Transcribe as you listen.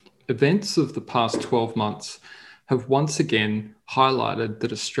Events of the past 12 months have once again highlighted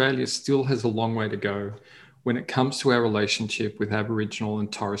that Australia still has a long way to go when it comes to our relationship with Aboriginal and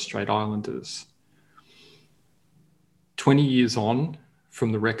Torres Strait Islanders. 20 years on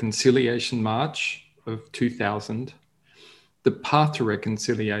from the Reconciliation March of 2000, the path to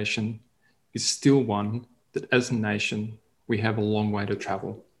reconciliation is still one that as a nation we have a long way to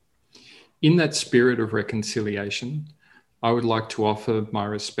travel. In that spirit of reconciliation, I would like to offer my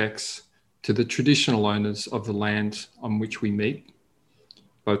respects to the traditional owners of the land on which we meet,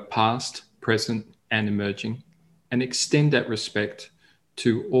 both past, present, and emerging, and extend that respect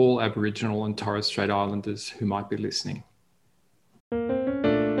to all Aboriginal and Torres Strait Islanders who might be listening.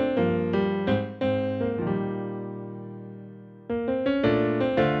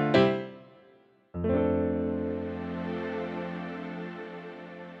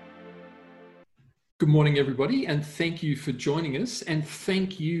 Good morning, everybody, and thank you for joining us. And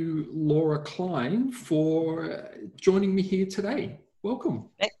thank you, Laura Klein, for joining me here today. Welcome.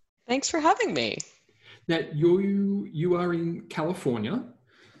 Thanks for having me. Now, you are in California.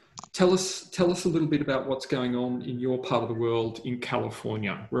 Tell us a little bit about what's going on in your part of the world in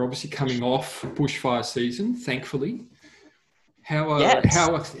California. We're obviously coming off bushfire season, thankfully. How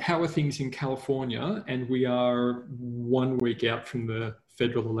are things in California? And we are 1 week out from the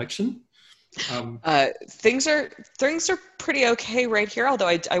federal election. Things are pretty okay right here. Although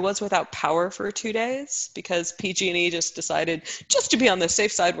I was without power for 2 days because PG&E just decided, just to be on the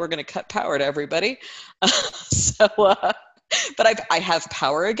safe side, we're going to cut power to everybody. But I have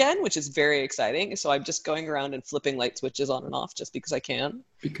power again, which is very exciting. So I'm just going around and flipping light switches on and off just because I can.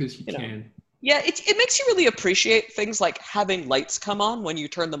 Because you can. Yeah, it makes you really appreciate things like having lights come on when you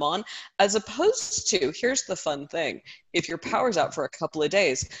turn them on, as opposed to, here's the fun thing, if your power's out for a couple of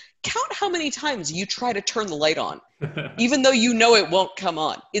days, count how many times you try to turn the light on, even though you know it won't come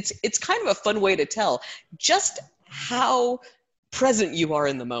on. It's kind of a fun way to tell just how present you are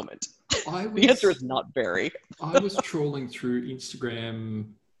in the moment. The answer is not very. I was trawling through Instagram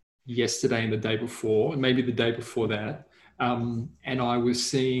yesterday and the day before, and maybe the day before that, and I was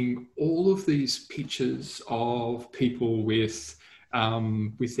seeing all of these pictures of people with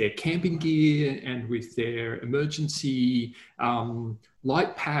their camping gear and with their emergency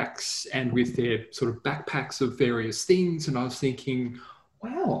light packs and with their sort of backpacks of various things. And I was thinking,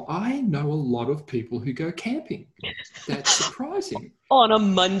 wow, I know a lot of people who go camping. That's surprising. On a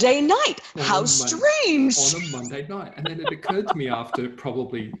Monday night. How strange. On a Monday night. And then it occurred to me after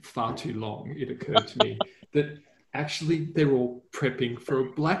probably far too long, it occurred to me that actually they're all prepping for a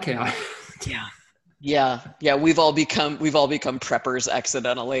blackout. Yeah. We've all become preppers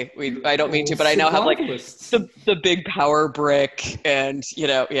accidentally. I don't mean to, but I now have like the big power brick and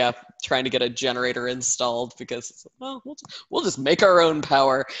trying to get a generator installed because we'll just make our own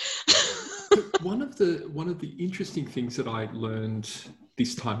power. One of the interesting things that I learned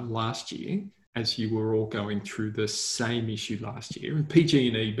this time last year, as you were all going through the same issue last year, and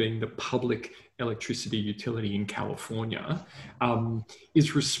PG&E being the public electricity utility in California,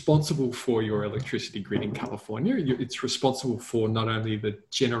 is responsible for your electricity grid in California. It's responsible for not only the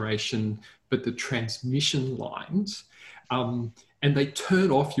generation, but the transmission lines. And they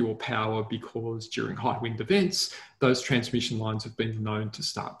turn off your power because during high wind events, those transmission lines have been known to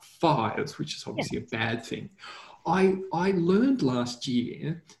start fires, which is obviously a bad thing. I learned last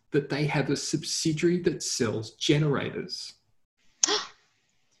year that they have a subsidiary that sells generators.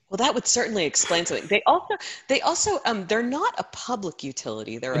 Well, that would certainly explain something. They also they're not a public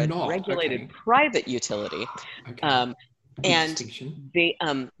utility. They're a regulated private utility. Okay. And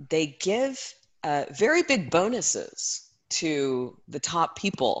they give very big bonuses to the top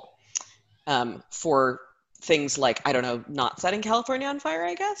people for things like, I don't know, not setting California on fire,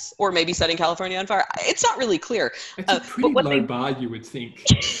 I guess, or maybe setting California on fire. It's not really clear. It's a pretty low bar, you would think.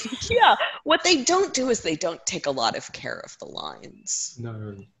 Yeah. What they don't do is they don't take a lot of care of the lines.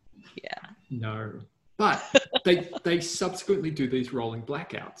 No. Yeah. No. But they subsequently do these rolling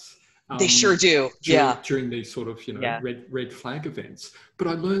blackouts. They sure do. During these sort of, red flag events. But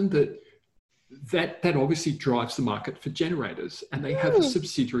I learned that obviously drives the market for generators, and they have a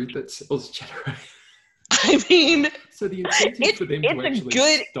subsidiary that sells generators. I mean, so the incentive for them to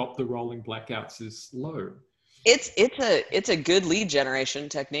actually stop the rolling blackouts is low. It's a good lead generation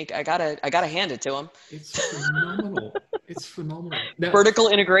technique. I gotta hand it to them. It's phenomenal. It's phenomenal. Now, vertical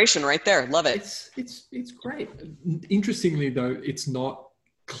integration right there. Love it. It's great. Interestingly, though, it's not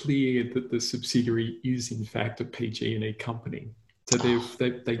clear that the subsidiary is in fact a PG&E company. So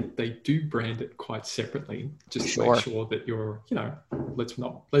they do brand it quite separately, just to make sure that you're, let's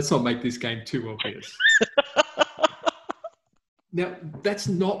not make this game too obvious. Now, that's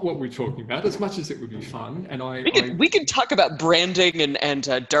not what we're talking about, as much as it would be fun. And We can talk about branding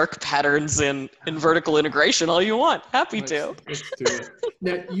and dark patterns in vertical integration all you want. Happy to. Let's do it.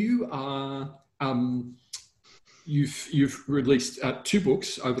 Now, you are you've released two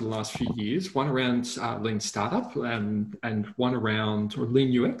books over the last few years. One around lean startup, and one around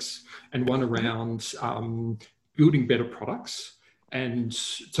lean UX, and one around building better products. And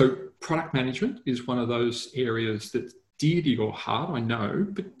so, product management is one of those areas that's dear to your heart, I know,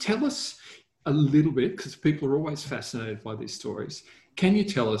 but tell us a little bit, because people are always fascinated by these stories. Can you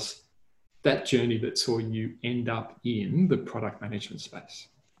tell us that journey that saw you end up in the product management space?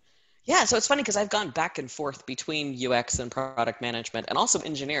 Yeah, so it's funny because I've gone back and forth between UX and product management and also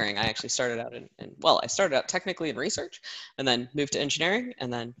engineering. I actually started out I started out technically in research and then moved to engineering.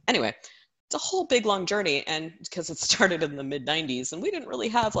 And then anyway, it's a whole big long journey, and because it started in the mid 90s and we didn't really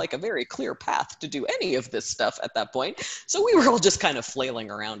have like a very clear path to do any of this stuff at that point. So we were all just kind of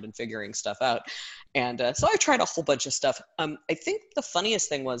flailing around and figuring stuff out. And so I tried a whole bunch of stuff. I think the funniest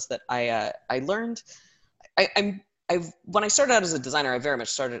thing was that I learned, when I started out as a designer, I very much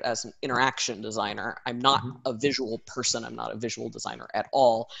started as an interaction designer. I'm not a visual person. I'm not a visual designer at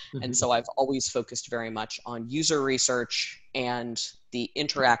all. And so I've always focused very much on user research and the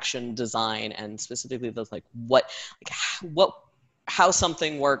interaction design, and specifically those how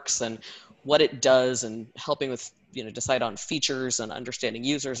something works and what it does, and helping with, decide on features and understanding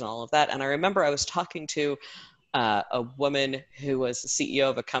users and all of that. And I remember I was talking to a woman who was the CEO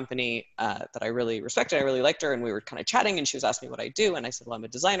of a company that I really respected. I really liked her, and we were kind of chatting, and she was asking me what I do. And I said, well, I'm a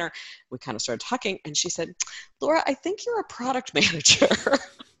designer. We kind of started talking, and she said, Laura, I think you're a product manager.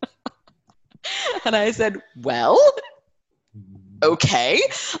 And I said, well, okay,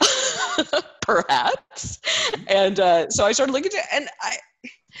 perhaps. And so I started looking at it, and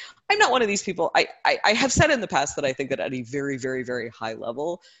I'm not one of these people. I have said in the past that I think that at a very, very, very high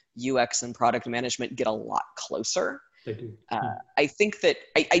level, UX and product management get a lot closer. They do. I think that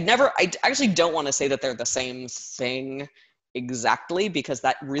I actually don't want to say that they're the same thing exactly, because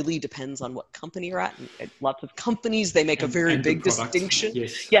that really depends on what company you're at. And lots of companies, they make a very big distinction.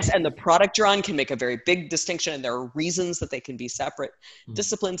 Yes, and the product you're on can make a very big distinction, and there are reasons that they can be separate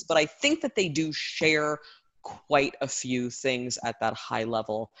disciplines. But I think that they do share quite a few things at that high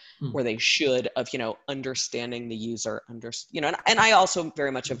level where they should, of understanding the user, and I also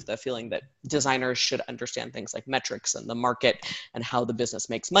very much have the feeling that designers should understand things like metrics and the market and how the business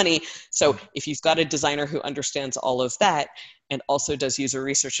makes money. So if you've got a designer who understands all of that and also does user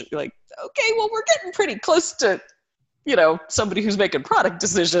research, you're like, okay, well, we're getting pretty close to somebody who's making product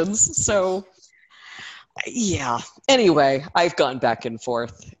decisions. So yeah, anyway, I've gone back and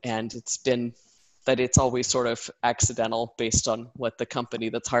forth, and it's always sort of accidental based on what the company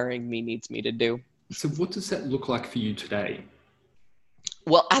that's hiring me needs me to do. So what does that look like for you today?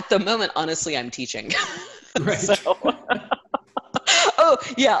 Well, at the moment, honestly, I'm teaching. Right. Oh,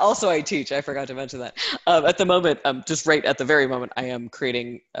 yeah, also I teach. I forgot to mention that. At the moment, just right at the very moment, I am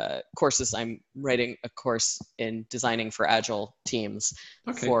creating courses. I'm writing a course in designing for agile teams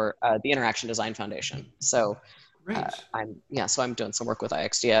for the Interaction Design Foundation. So I'm doing some work with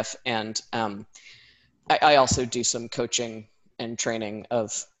IXDF, and I also do some coaching and training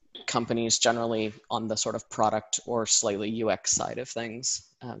of companies generally on the sort of product or slightly UX side of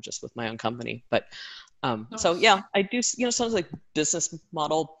things, just with my own company. But so yeah, I do sometimes like business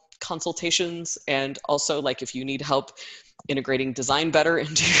model consultations, and also like if you need help integrating design better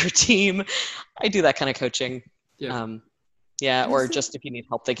into your team, I do that kind of coaching. Or just if you need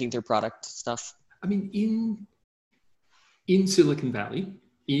help thinking through product stuff. I mean, in Silicon Valley,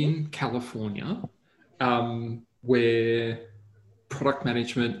 in California, where product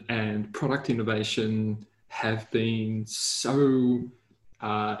management and product innovation have been so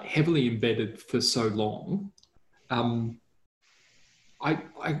heavily embedded for so long, a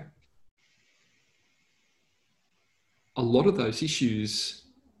lot of those issues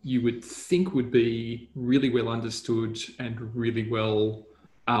you would think would be really well understood and really well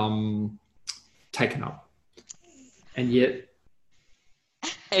taken up. And yet,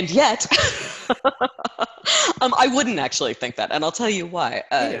 I wouldn't actually think that, and I'll tell you why.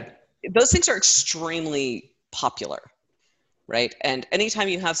 Those things are extremely popular, right? And anytime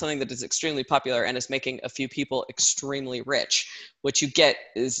you have something that is extremely popular and is making a few people extremely rich, what you get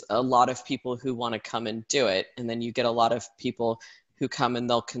is a lot of people who want to come and do it, and then you get a lot of people who come and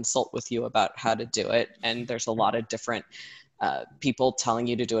they'll consult with you about how to do it, and there's a lot of different people telling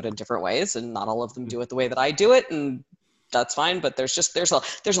you to do it in different ways, and not all of them do it the way that I do it, and that's fine. But there's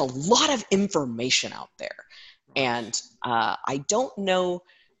a lot of information out there, and I don't know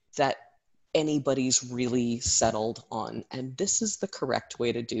that anybody's really settled on, and this is the correct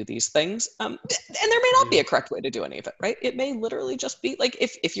way to do these things. And there may not be a correct way to do any of it, right? It may literally just be like,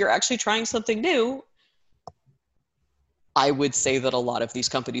 if you're actually trying something new, I would say that a lot of these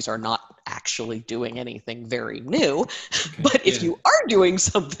companies are not actually doing anything very new. Okay, but if you are doing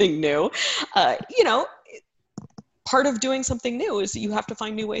something new, part of doing something new is that you have to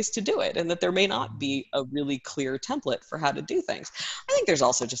find new ways to do it, and that there may not be a really clear template for how to do things. I think there's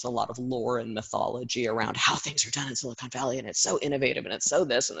also just a lot of lore and mythology around how things are done in Silicon Valley, and it's so innovative, and it's so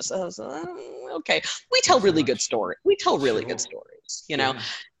this, and it's so okay. We tell really good stories. We tell really good stories,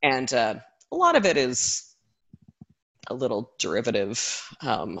 and a lot of it is a little derivative.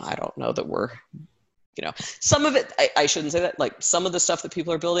 I don't know that we're, some of it, I shouldn't say that, like some of the stuff that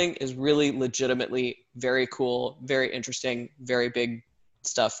people are building is really legitimately very cool, very interesting, very big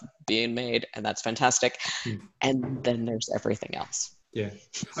stuff being made, and that's fantastic. And then there's everything else. Yeah.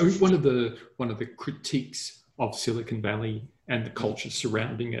 I mean, one of the critiques of Silicon Valley and the culture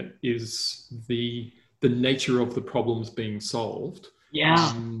surrounding it is the nature of the problems being solved.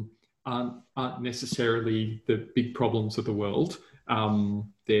 Yeah. Aren't necessarily the big problems of the world.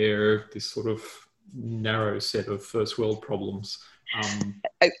 They're this sort of narrow set of first world problems.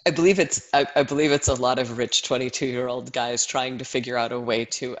 I believe it's a lot of rich 22-year-old guys trying to figure out a way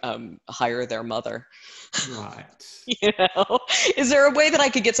to hire their mother. Right. Is there a way that I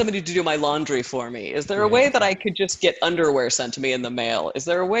could get somebody to do my laundry for me? Is there a way that I could just get underwear sent to me in the mail? Is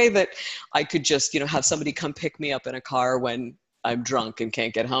there a way that I could just, have somebody come pick me up in a car when I'm drunk and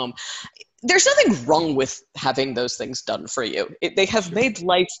can't get home? There's nothing wrong with having those things done for you. They have made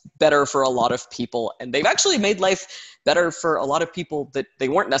life better for a lot of people, and they've actually made life better for a lot of people that they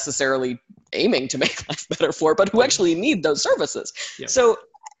weren't necessarily aiming to make life better for, but who actually need those services. Yep. So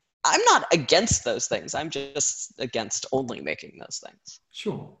I'm not against those things. I'm just against only making those things.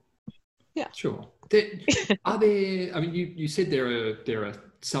 Sure. Yeah. Sure. Are there, I mean, you said there are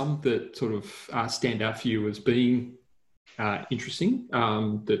some that sort of stand out for you as being interesting,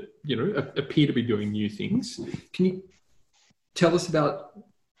 that appear to be doing new things. Can you tell us about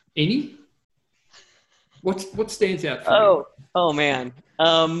any? What stands out for you? Oh man.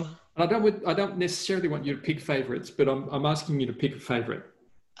 I don't necessarily want you to pick favorites, but I'm asking you to pick a favorite.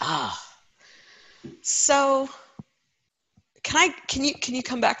 So can you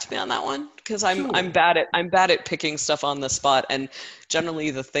come back to me on that one? Because I'm bad at picking stuff on the spot, and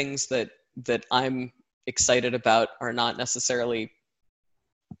generally the things that I'm excited about are not necessarily,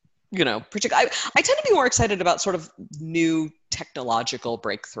 particular. I tend to be more excited about sort of new technological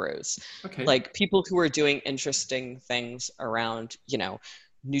breakthroughs. Okay. Like people who are doing interesting things around,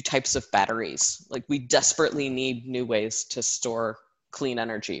 new types of batteries. Like we desperately need new ways to store clean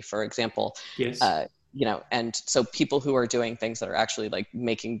energy, for example. Yes. And so people who are doing things that are actually like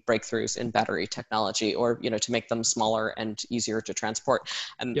making breakthroughs in battery technology, or, to make them smaller and easier to transport,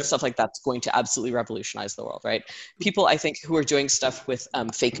 and stuff like that's going to absolutely revolutionize the world, right? People, I think, who are doing stuff with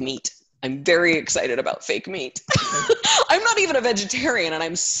fake meat. I'm very excited about fake meat. I'm not even a vegetarian, and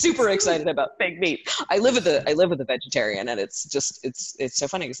I'm super excited about fake meat. I live with a vegetarian, and it's so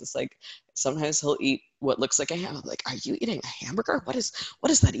funny because it's like sometimes he'll eat what looks like a ham. I'm like, are you eating a hamburger? What is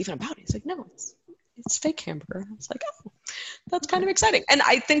that even about? He's like, no, it's fake hamburger. And I was like, oh, that's kind of exciting. And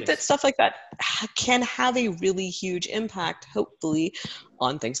I think that stuff like that can have a really huge impact, hopefully,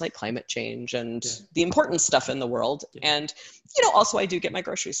 on things like climate change and the important stuff in the world. And, also I do get my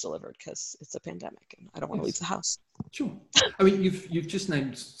groceries delivered because it's a pandemic and I don't want to leave the house. Sure. I mean, you've just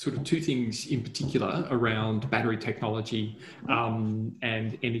named sort of two things in particular around battery technology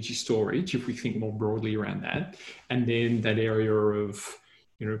and energy storage, if we think more broadly around that, and then that area of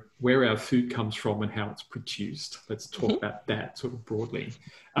where our food comes from and how it's produced. Let's talk about that sort of broadly.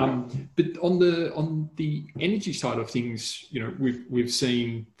 But on the energy side of things, we've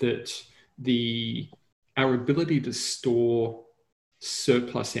seen that our ability to store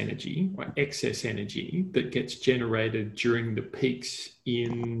surplus energy or excess energy that gets generated during the peaks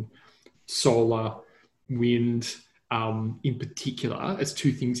in solar, wind, in particular, as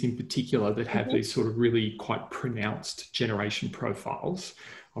two things in particular that have these sort of really quite pronounced generation profiles.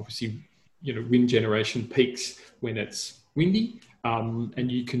 Obviously, wind generation peaks when it's windy,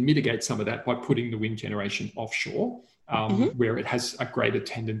 and you can mitigate some of that by putting the wind generation offshore, where it has a greater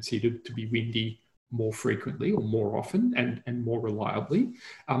tendency to be windy more frequently or more often and more reliably.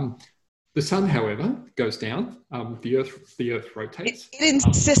 The sun, however, goes down. The Earth rotates. It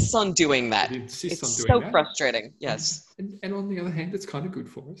insists on doing that. It insists it's on doing that. So frustrating. Yes. And on the other hand, it's kind of good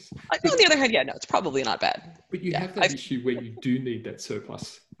for us. On the other hand, it's probably not bad. But you have that issue where you do need that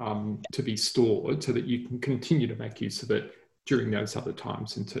surplus to be stored so that you can continue to make use of it during those other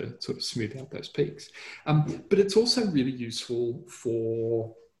times and to sort of smooth out those peaks. But it's also really useful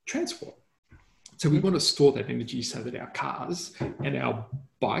for transport. So we want to store that energy so that our cars and our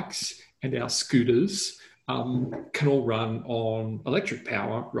bikes and our scooters can all run on electric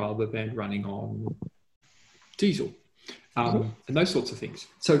power rather than running on diesel, and those sorts of things.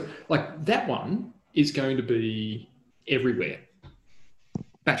 So like that one is going to be everywhere.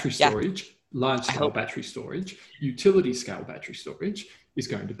 Battery storage, large scale battery storage, utility scale battery storage is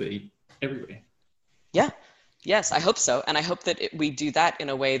going to be everywhere. Yeah. Yes, I hope so. And I hope that we do that in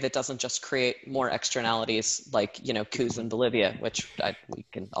a way that doesn't just create more externalities like, coups in Bolivia, which we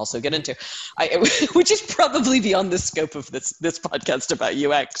can also get into, which is probably beyond the scope of this podcast about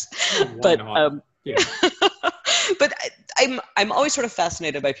UX. But but I'm always sort of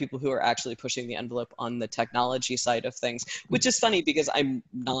fascinated by people who are actually pushing the envelope on the technology side of things, which is funny because I'm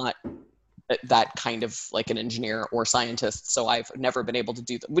not that kind of like an engineer or scientist, so I've never been able to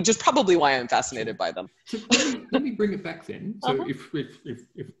do that, which is probably why I'm fascinated by them. So let me bring it back then. So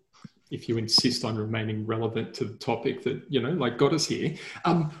if you insist on remaining relevant to the topic that got us here,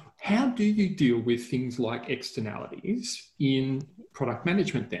 how do you deal with things like externalities in product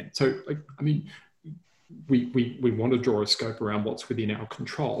management then? So I mean, we want to draw a scope around what's within our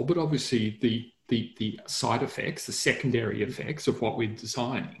control, but obviously the side effects, the secondary effects of what we're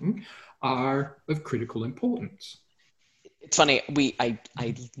designing are of critical importance. It's funny, I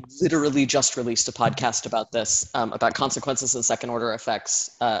literally just released a podcast about this, about consequences and second order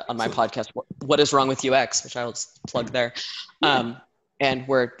effects on my podcast, What is Wrong with UX, which I'll plug there. And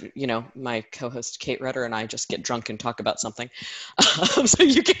where, my co-host Kate Rudder and I just get drunk and talk about something. So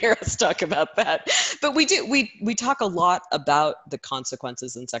you can hear us talk about that. But we talk a lot about the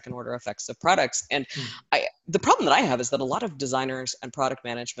consequences and second order effects of products. And the problem that I have is that a lot of designers and product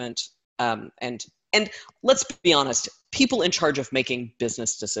management and let's be honest, people in charge of making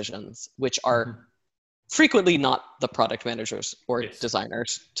business decisions, which are frequently not the product managers or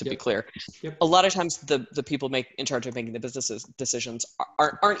designers, to be clear. A lot of times the people in charge of making the business decisions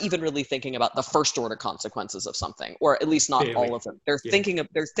aren't even really thinking about the first order consequences of something, or at least not all of them. They're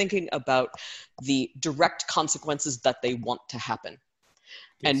thinking about the direct consequences that they want to happen,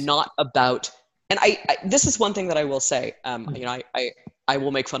 and not about. And I this is one thing that I will say. I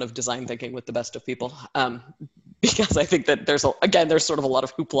will make fun of design thinking with the best of people, because I think that there's sort of a lot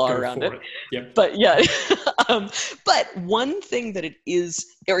of hoopla around it. Yep. But but one thing that it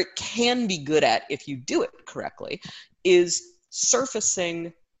is, or it can be good at if you do it correctly, is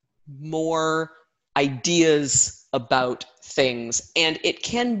surfacing more ideas about things, and it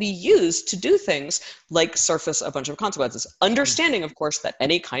can be used to do things like surface a bunch of consequences. Understanding, of course, that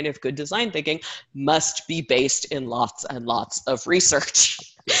any kind of good design thinking must be based in lots and lots of research.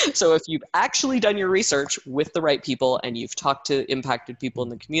 So if you've actually done your research with the right people, and you've talked to impacted people in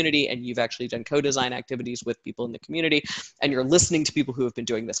the community, and you've actually done co-design activities with people in the community, and you're listening to people who have been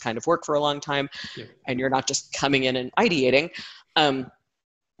doing this kind of work for a long time, and you're not just coming in and ideating,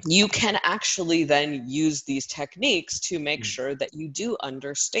 you can actually then use these techniques to make sure that you do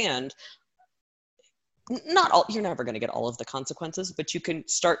understand you're never going to get all of the consequences, but you can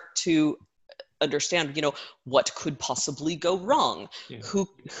start to understand, what could possibly go wrong.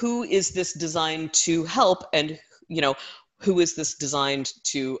 Who is this designed to help, and, who is this designed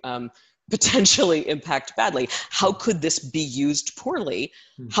to potentially impact badly? How could this be used poorly?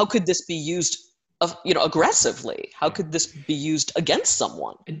 How could this be used aggressively? How could this be used against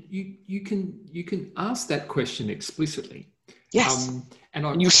someone? And you can ask that question explicitly. Yes,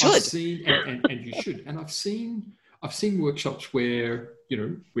 and you should. I've seen, and you should. And I've seen workshops where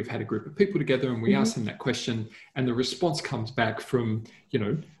we've had a group of people together, and we ask them that question, and the response comes back from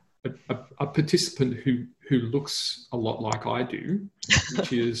a participant who looks a lot like I do,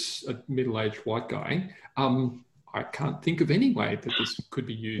 which is a middle-aged white guy. I can't think of any way that this could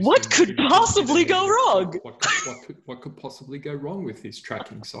be used. What could possibly go wrong? What could possibly go wrong with this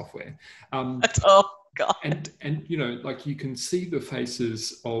tracking software? Oh God! And you can see the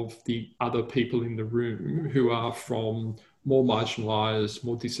faces of the other people in the room who are from more marginalised,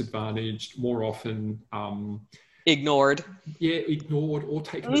 more disadvantaged, more often ignored. Ignored or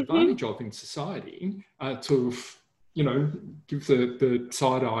taken advantage of in society. To give the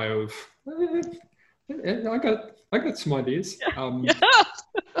side eye of. I got some ideas.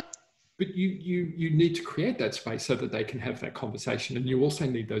 But you need to create that space so that they can have that conversation, and you also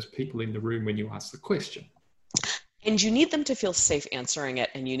need those people in the room when you ask the question. And you need them to feel safe answering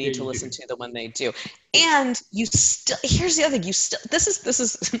it, and you need to you listen do. to them when they do. And you still, here's the other thing, this is this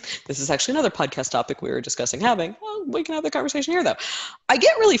is actually another podcast topic we were discussing having. Well, we can have the conversation here though. I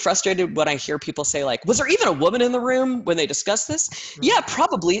get really frustrated when I hear people say like, was there even a woman in the room when they discussed this? Right. Yeah,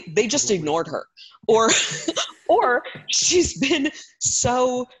 probably. They just ignored her. Or or she's been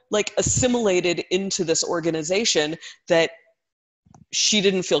so like assimilated into this organization that she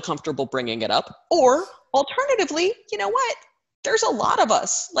didn't feel comfortable bringing it up. Or alternatively, you know what? There's a lot of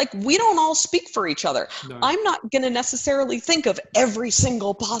us. Like, we don't all speak for each other. No. I'm not going to necessarily think of every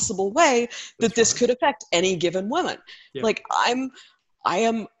single possible way that this could affect any given woman. Yeah. Like, I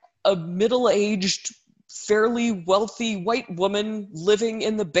am a middle-aged, fairly wealthy white woman living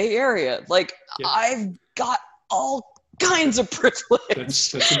in the Bay Area. Like, yeah. I've got all kinds of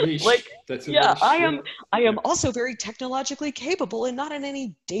privilege. That's a niche. Like, that's a yeah, niche. I am also very technologically capable and not in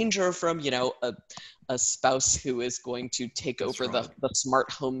any danger from, you know, a spouse who is going to take over the smart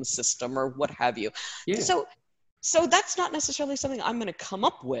home system or what have you. Yeah. So that's not necessarily something I'm going to come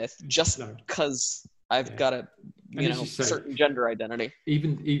up with just because I've got a certain gender identity.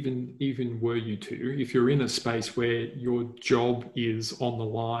 Even were you to, if you're in a space where your job is on the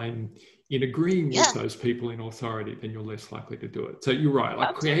line in agreeing with those people in authority, then you're less likely to do it. So you're right,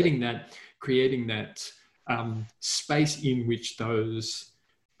 like creating that space in which those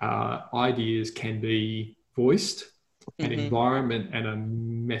ideas can be voiced, an environment and a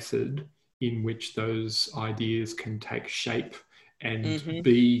method in which those ideas can take shape and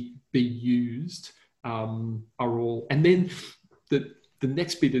be used are all. And then the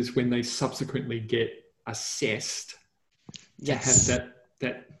next bit is when they subsequently get assessed to have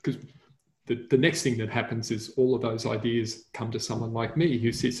that because the next thing that happens is all of those ideas come to someone like me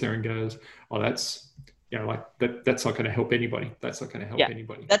who sits there and goes, oh, that's, you know, like that's not going to help anybody. That's not going to help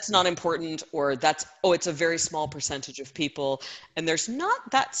anybody. That's not important, or it's a very small percentage of people. And there's not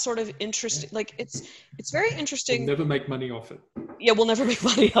that sort of interesting, like it's very interesting. We'll never make money off it. Yeah, we'll never make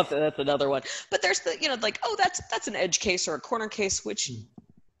money off it. That's another one. But there's the, you know, like, oh, that's an edge case or a corner case, which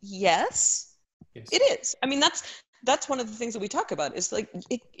yes, it is. I mean, that's one of the things that we talk about is like,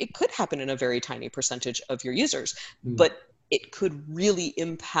 it could happen in a very tiny percentage of your users, but it could really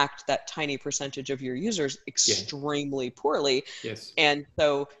impact that tiny percentage of your users extremely poorly. Yes. And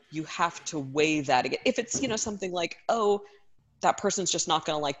so you have to weigh that again. If it's, you know, something like, oh, that person's just not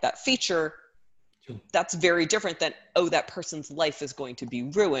going to like that feature, that's very different than, oh, that person's life is going to be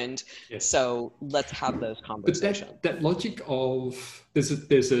ruined. Yes. So let's have those conversations. But that logic of, there's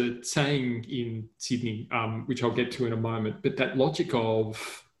a saying in Sydney, which I'll get to in a moment, but that logic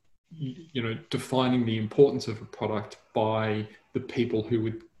of, you know, defining the importance of a product by the people who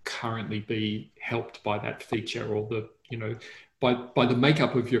would currently be helped by that feature, or the, you know, by the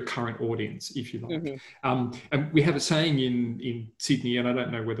makeup of your current audience, if you like. And we have a saying in Sydney, and I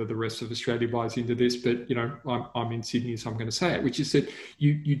don't know whether the rest of Australia buys into this, but, you know, I'm in Sydney, so I'm going to say it, which is that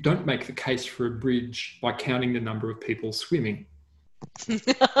you don't make the case for a bridge by counting the number of people swimming.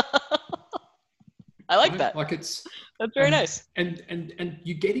 I like that. Like that's very nice. And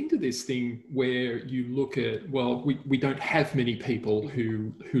you get into this thing where you look at, well, we don't have many people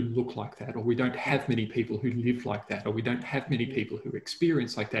who look like that, or we don't have many people who live like that, or we don't have many people who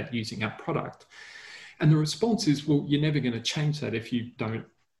experience like that using our product. And the response is, well, you're never going to change that if you don't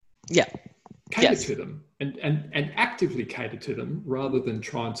cater to them and actively cater to them, rather than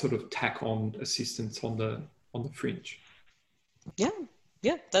try and sort of tack on assistance on the fringe. Yeah.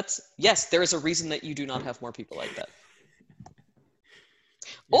 Yeah, there is a reason that you do not have more people like that.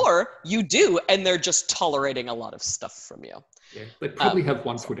 Or you do, and they're just tolerating a lot of stuff from you. Yeah, they probably have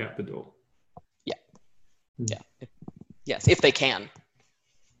one foot out the door. Yeah. Yeah. Yes, if they can.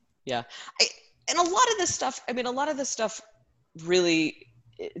 Yeah. And a lot of this stuff really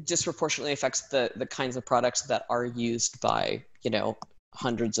disproportionately affects the kinds of products that are used by, you know,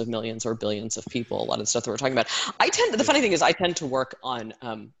 hundreds of millions or billions of people. A lot of the stuff that we're talking about. The funny thing is I tend to work on,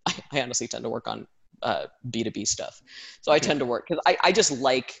 I honestly tend to work on B2B stuff. So I tend to work, because I just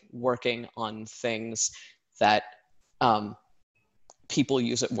like working on things that people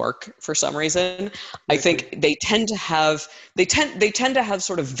use at work for some reason. I think they tend to have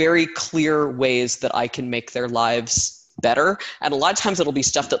sort of very clear ways that I can make their lives better. And a lot of times it'll be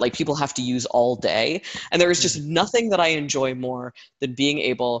stuff that like people have to use all day. And there is just nothing that I enjoy more than being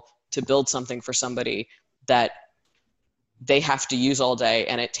able to build something for somebody that they have to use all day.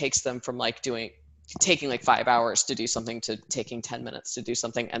 And it takes them from like taking like 5 hours to do something to taking 10 minutes to do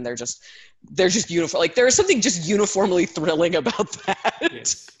something. And they're just uniform. Like there is something just uniformly thrilling about that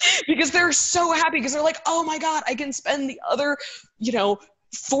because they're so happy, because they're like, oh my God, I can spend the other, you know,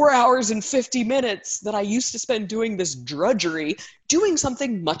 4 hours and 50 minutes that I used to spend doing this drudgery, doing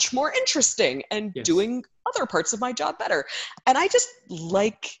something much more interesting and Yes. doing other parts of my job better. And I just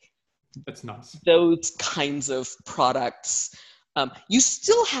like That's nice. those kinds of products. You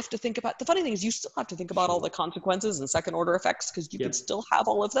still have to think about, the funny thing is you still have to think about all the consequences and second order effects, because you Yep. can still have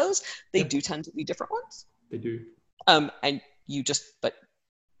all of those. They Yep. do tend to be different ones. They do. And you just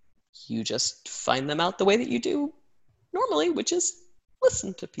find them out the way that you do normally, which is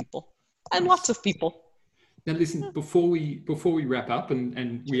listen to people and lots of people. Now, listen, before we wrap up,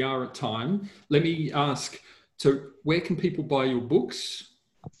 and we are at time, let me ask, so where can people buy your books?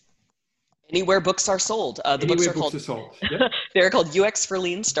 Anywhere books are sold. The books are called, Yep. they're called UX for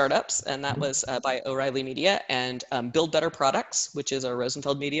Lean Startups, and that was by O'Reilly Media, and Build Better Products, which is a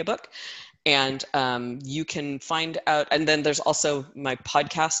Rosenfeld Media book. And you can find out, and then there's also my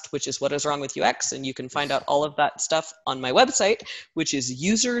podcast, which is What is Wrong with UX, and you can find out all of that stuff on my website, which is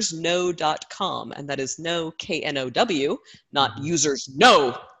usersknow.com, and that is no, K-N-O-W, not users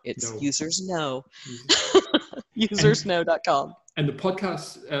know, it's users know. usersknow.com. And the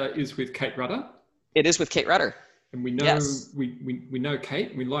podcast is with Kate Rudder. It is with Kate Rudder. And we know, yes. we know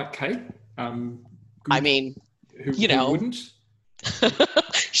Kate. We like Kate. I mean, who wouldn't?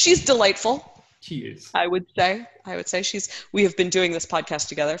 She's delightful. She is. I would say we have been doing this podcast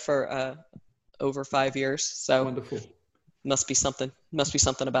together for over 5 years. So wonderful. Must be something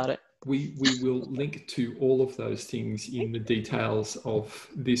about it. We will link to all of those things in the details of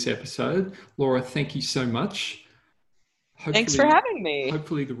this episode. Laura, thank you so much. Thanks for having me.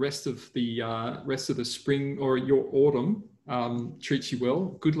 Hopefully the rest of the spring or your autumn treats you well.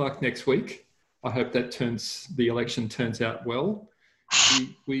 Good luck next week. I hope the election turns out well.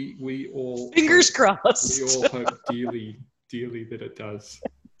 We all fingers crossed. We all hope dearly that it does.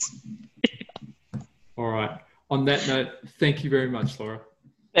 All right. On that note, thank you very much, Laura.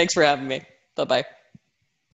 Thanks for having me. Bye-bye.